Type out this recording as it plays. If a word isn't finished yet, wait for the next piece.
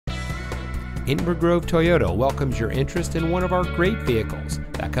Inver Toyota welcomes your interest in one of our great vehicles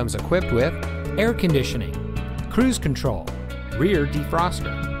that comes equipped with air conditioning, cruise control, rear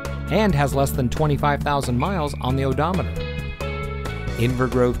defroster, and has less than 25,000 miles on the odometer. Inver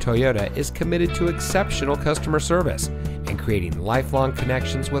Toyota is committed to exceptional customer service and creating lifelong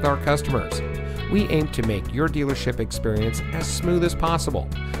connections with our customers. We aim to make your dealership experience as smooth as possible,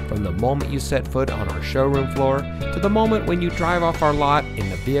 from the moment you set foot on our showroom floor to the moment when you drive off our lot in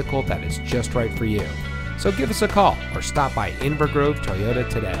the vehicle that is just right for you. So give us a call or stop by Inver Toyota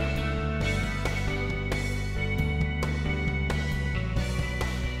today.